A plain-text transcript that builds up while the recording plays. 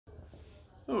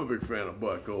I'm a big fan of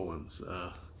Buck Owens,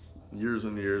 years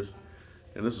and years.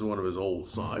 And this is one of his old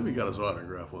songs. He got his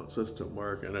autograph on it, says to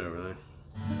Mark and everything.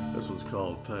 This one's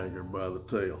called Tiger by the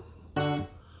Tail.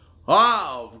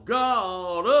 I've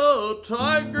got a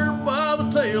tiger by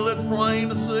the tail, it's plain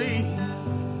to see.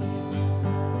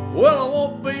 Well, it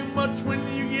won't be much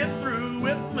when you get through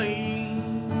with me.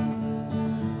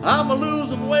 I'm a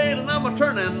losing weight and I'm a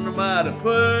turning mighty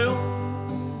pale,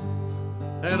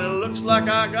 and it looks like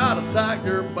I got a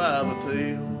tiger by the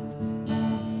tail.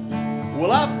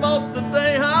 Well, I thought the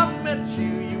day I met you,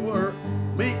 you were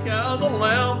meek as a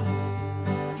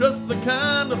lamb, just the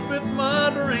kind to fit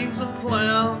my dreams and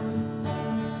plan.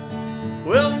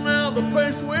 Well, now the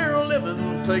place we're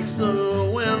living takes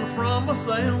the wind from my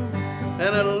sails,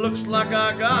 and it looks like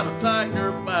I got a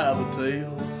tiger by the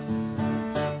tail.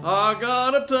 I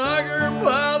got a tiger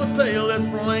by the tail, it's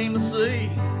plain to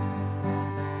see.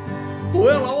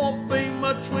 Well, I won't be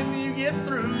much when you get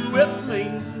through with me.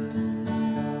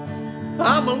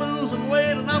 I'm a losing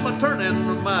weight and I'm a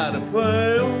turning mighty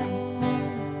pale,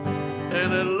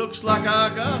 and it looks like I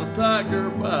got a tiger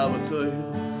by the tail.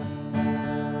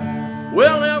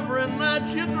 Well, every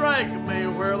night you drag me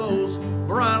where those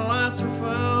bright lights are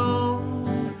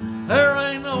found. There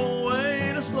ain't no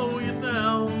way to slow you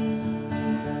down,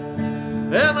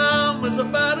 and I'm as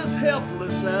about as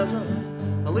helpless as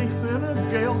a leaf in a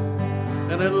gale,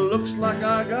 and it looks like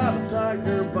I got a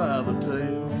tiger by the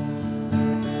tail.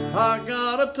 I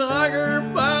got a tiger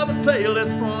by the tail,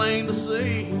 it's plain to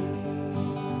see.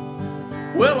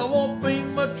 Well, I won't be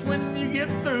much when you get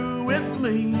through with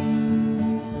me.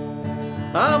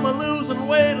 I'm a losing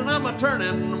weight and I'm a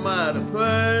turning mighty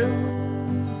pale,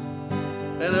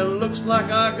 and it looks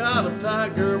like I got a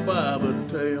tiger by the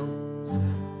tail.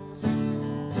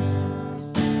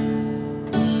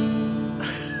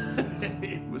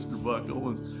 Mr. Buck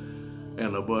Owens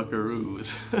and the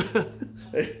Buckaroos.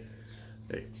 Hey,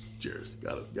 cheers.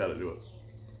 Gotta do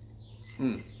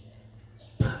it.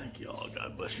 Thank you all.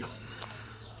 God bless you.